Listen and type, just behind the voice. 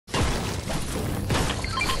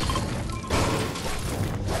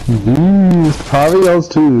Jeez, probably else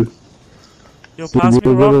too. Yo, pass me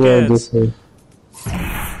rockets.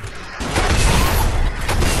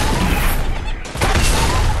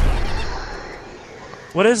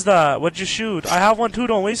 What is that? What'd you shoot? I have one too,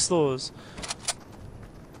 don't waste those.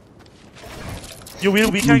 Yo,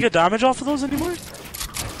 we can't get damage off of those anymore?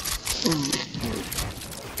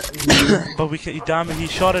 But we can, damn it, he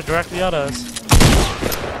shot it directly at us.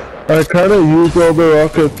 I kinda used all the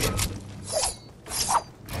rockets.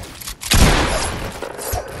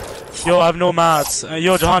 Yo, I have no mats.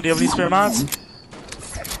 Yo, Jahan, do you have any spare mats?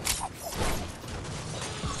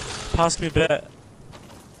 Pass me a bit.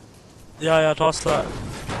 Yeah, toss that.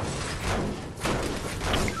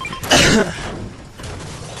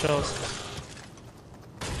 Chills.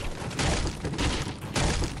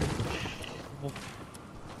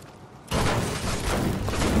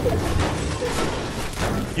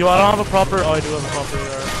 Yo, I don't have a proper. Oh, I do have a proper.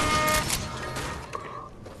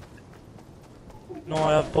 No,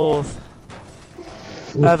 I have both.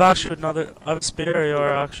 I have actually another. I have a spare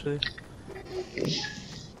AR actually.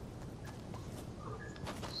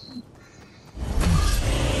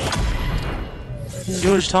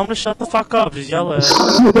 Yo, just tell him to shut the fuck up. Just yell it.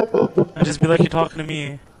 And just be like you're talking to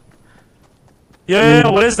me. Yo,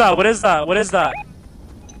 what is that? What is that? What is that?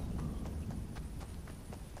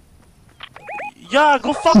 Yeah,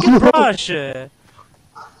 go fucking brush.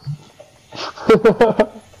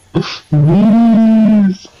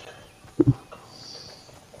 Jeez.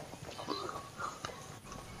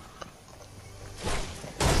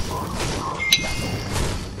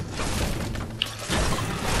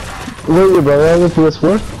 Wait, your brother has a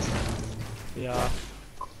PS4? Yeah.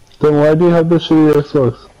 Then why do you have the shitty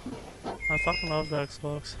Xbox? I fucking love the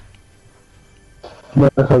Xbox. My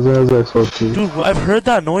cousin has an Xbox too. Dude, I've heard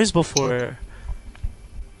that noise before.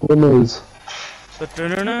 What noise? The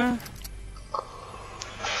turner?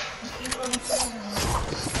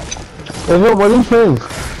 Hey, what are you playing? I'm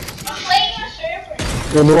playing a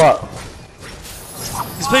server. In what?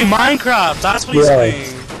 He's playing Minecraft, that's what he's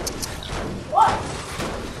playing. What?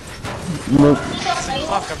 No.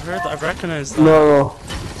 Fuck, I've heard that, I've recognized that. No.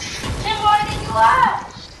 Then why did you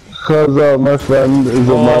ask? Because my friend is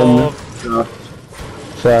a mine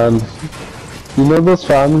fan. You know those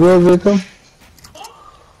fan girls, Jacob?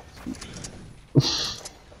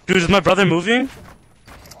 Dude, is my brother moving?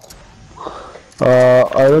 I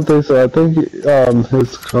don't think so. I think he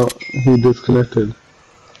disconnected.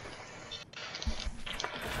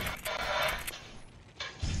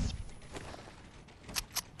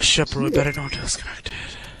 Shit, bro, we better not disconnect it.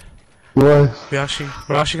 Why? We're actually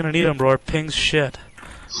gonna need him, bro. Our ping's shit.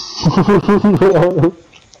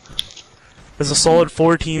 There's a solid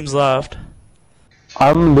 4 teams left.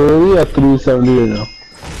 I'm literally at 370 right now.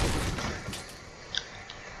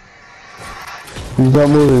 He's not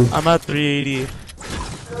moving. I'm at 380.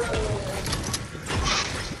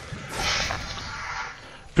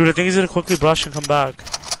 Dude, I think he's gonna quickly brush and come back.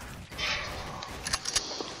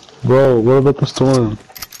 Bro, what about the storm?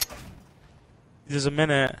 There's a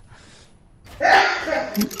minute.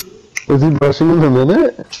 Is he brushing in a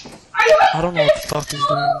minute? I don't know what the fuck he's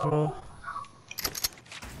doing, bro.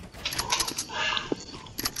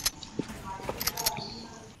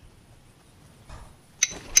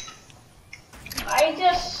 I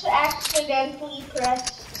just accidentally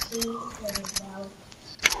pressed C.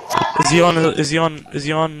 Is he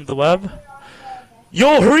on the web?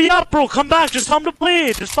 Yo, hurry up, bro! Come back! Just tell him to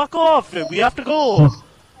play! Just fuck off! We have to go!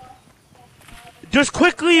 Just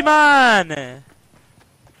quickly, man!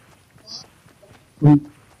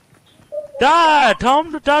 Dad! Tell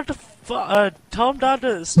him dad to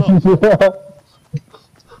stop.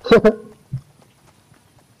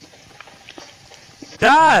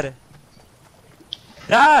 Dad!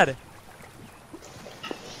 Dad!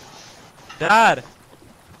 Dad!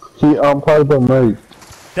 He unplugged the mic.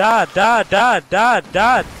 Dad!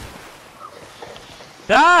 Dad!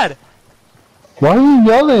 Why are you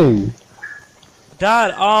yelling?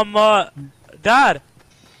 Dad, Dad!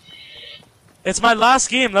 It's my last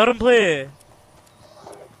game, let him play.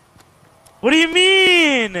 What do you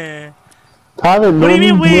mean? What do you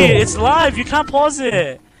mean, wait? It's live, you can't pause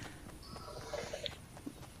it.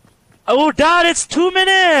 Oh, Dad, it's 2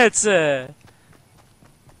 minutes! Okay,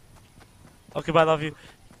 bye, love you.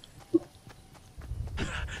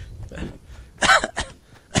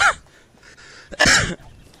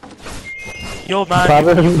 Yo,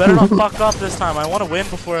 man, you better not fuck up this time. I want to win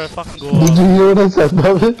before I fucking go off. Did you hear what I said,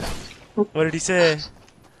 David? What did he say?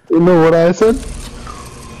 You know what I said?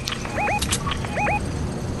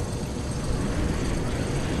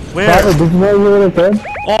 Where? David, did you not hear what I said?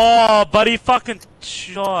 Oh, buddy, fucking...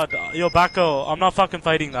 shot. Yo, back out. I'm not fucking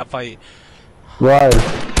fighting that fight. Why?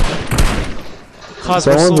 Cause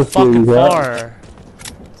we're so Someone's fucking shooting, yeah. far.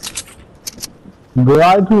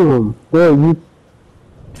 Lie to him. There, you.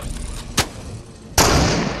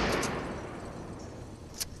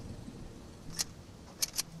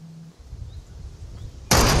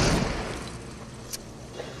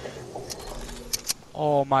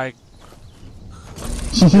 Oh my.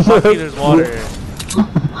 Lucky there's water.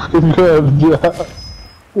 Good job.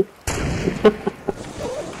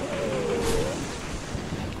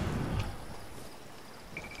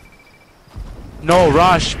 No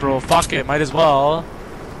rush, bro. Fuck it. Might as well.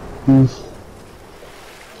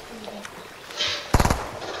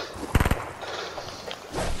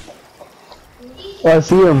 I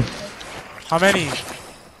see him. How many?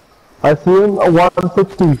 I see him at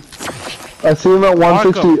 160. I see him at 160.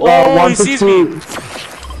 Mark him. Oh, he sees me.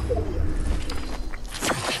 160.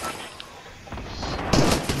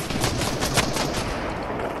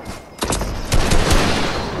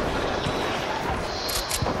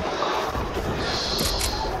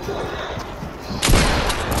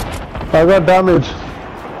 I got damage.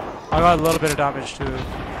 I got a little bit of damage too.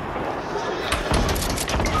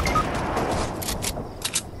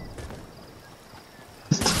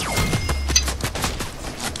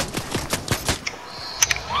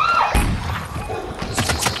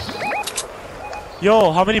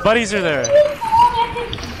 Yo, how many buddies are there?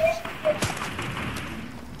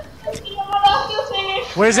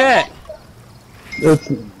 Where's it?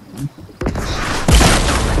 It's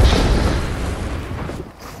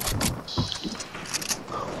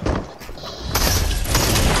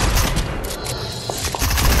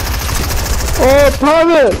oh,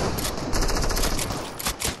 private!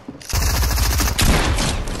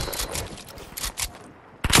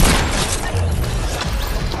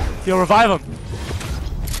 Yo, revive him.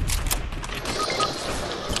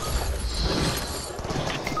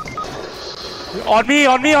 On me,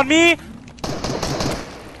 on me, on me!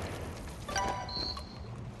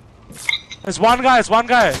 There's one guy, it's one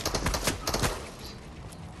guy.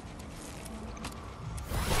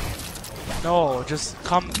 No, just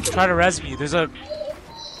come, try to res me. There's a...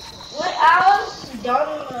 What Alan's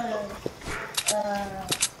done,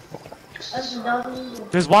 has done...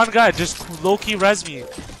 There's one guy, just low-key res me.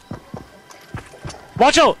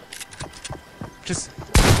 Watch out! Just...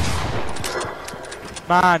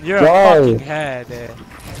 Man, you're Why? a fucking head, eh.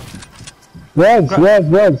 Res. Right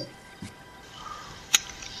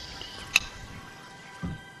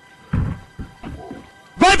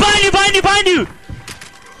behind you, behind you, behind you!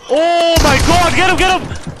 Oh my god, get him, get him!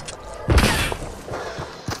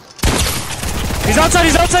 He's outside,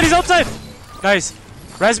 he's outside, he's outside! Nice.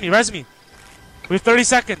 Res me, res me. We have 30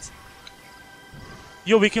 seconds.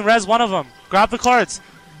 Yo, we can res one of them. Grab the cards.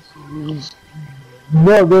 No,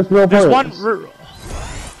 there's no There's point. one.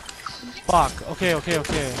 Fuck. Okay, okay,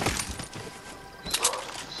 okay.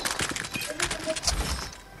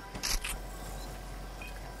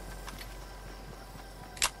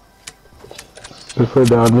 Before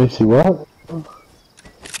down me, see what?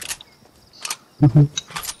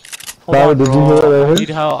 Hold on, Did you bro. hear that? I need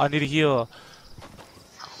help. I need a heal.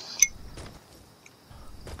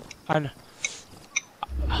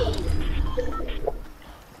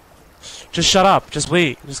 Just shut up. Just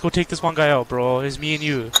wait. Just go take this one guy out, bro. It's me and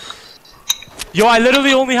you. Yo, I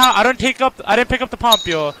literally only have. I didn't pick up the pump,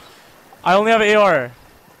 yo. I only have an AR.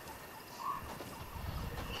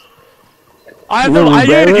 I have no. Do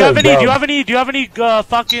you have any? Do you have any?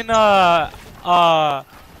 Fucking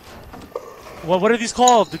what are these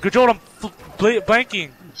called? The Gajot, I'm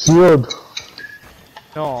blanking. Shield.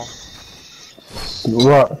 No.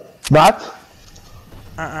 What? That?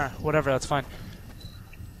 Whatever. That's fine.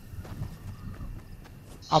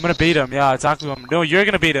 I'm gonna bait him. Yeah, exactly. No, you're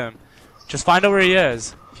gonna bait him. Just find out where he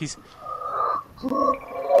is. He's. Oh.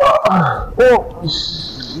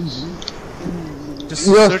 Just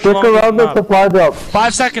Yeah, search stick along around the the map. supply drop.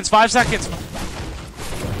 5 seconds. 5 seconds.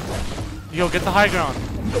 Yo, get the high ground.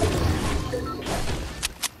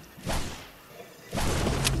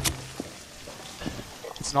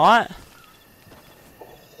 It's not.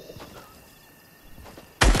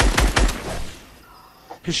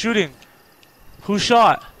 He's shooting. Who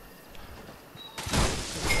shot?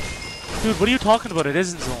 Dude, what are you talking about? It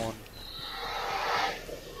isn't zone.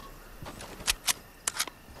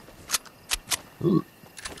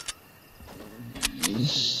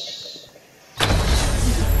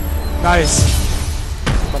 Nice.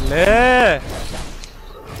 Vale.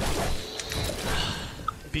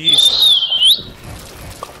 Beast.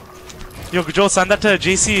 Yo, Joel, send that to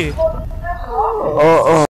JC.